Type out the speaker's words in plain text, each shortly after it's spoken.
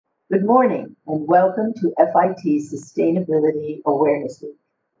Good morning and welcome to FIT Sustainability Awareness Week.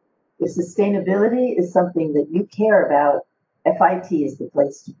 If sustainability is something that you care about, FIT is the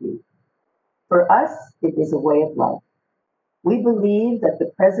place to be. For us, it is a way of life. We believe that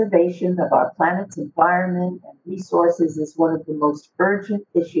the preservation of our planet's environment and resources is one of the most urgent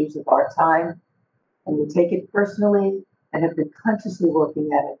issues of our time, and we take it personally and have been consciously working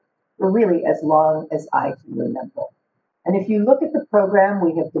at it for really as long as I can remember. And if you look at the program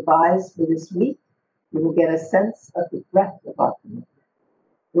we have devised for this week, you will get a sense of the breadth of our commitment.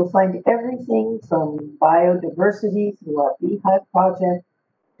 You'll find everything from biodiversity through our Beehive project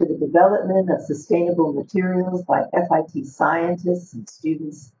to the development of sustainable materials by FIT scientists and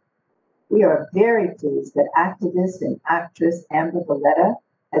students. We are very pleased that activist and actress Amber Valletta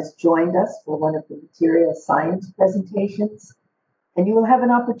has joined us for one of the material science presentations, and you will have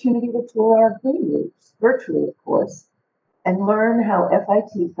an opportunity to tour our green roofs, virtually of course, and learn how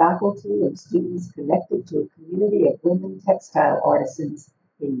FIT faculty and students connected to a community of women textile artisans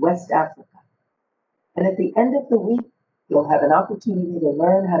in West Africa. And at the end of the week, you'll have an opportunity to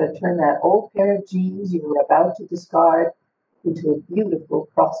learn how to turn that old pair of jeans you were about to discard into a beautiful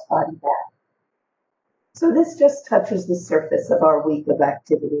crossbody bag. So this just touches the surface of our week of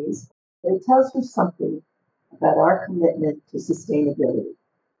activities, but it tells you something about our commitment to sustainability.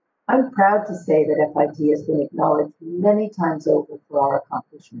 I'm proud to say that FIT has been acknowledged many times over for our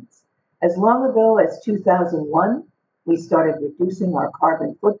accomplishments. As long ago as 2001, we started reducing our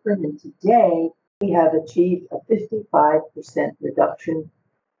carbon footprint, and today we have achieved a 55% reduction,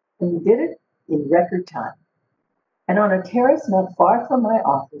 and we did it in record time. And on a terrace not far from my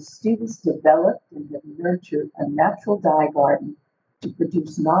office, students developed and have nurtured a natural dye garden to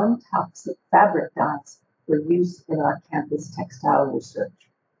produce non-toxic fabric dyes for use in our campus textile research.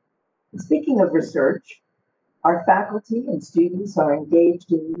 Speaking of research, our faculty and students are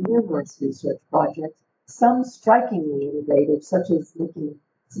engaged in numerous research projects, some strikingly innovative, such as making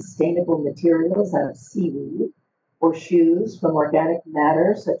sustainable materials out of seaweed, or shoes from organic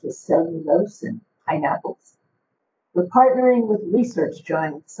matter, such as cellulose and pineapples. We're partnering with research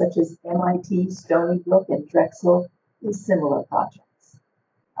giants, such as MIT, Stony Brook, and Drexel, in similar projects.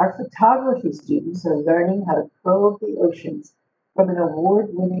 Our photography students are learning how to probe the oceans from an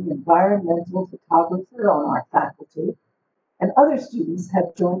award-winning environmental photographer on our faculty, and other students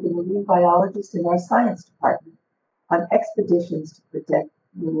have joined a marine biologist in our science department on expeditions to protect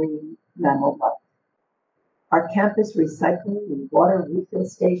marine mammal life. Our campus recycling and water refill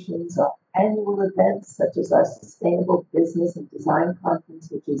stations, our annual events such as our Sustainable Business and Design Conference,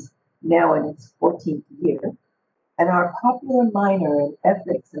 which is now in its 14th year, and our popular minor in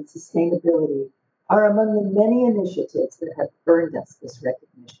ethics and sustainability are among the many initiatives that have earned us this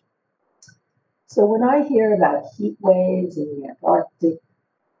recognition. So when I hear about heat waves in the Antarctic,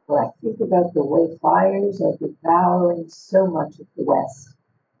 or I think about the way fires are devouring so much of the West,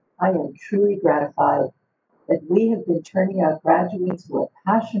 I am truly gratified that we have been turning out graduates who are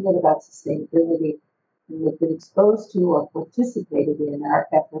passionate about sustainability and have been exposed to or participated in our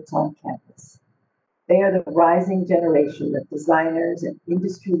efforts on campus. They are the rising generation of designers and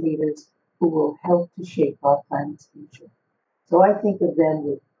industry leaders who will help to shape our planet's future. So I think of them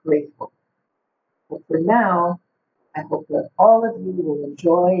with grateful. But for now, I hope that all of you will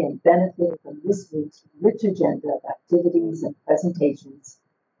enjoy and benefit from this week's rich agenda of activities and presentations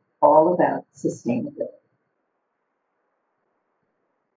all about sustainability.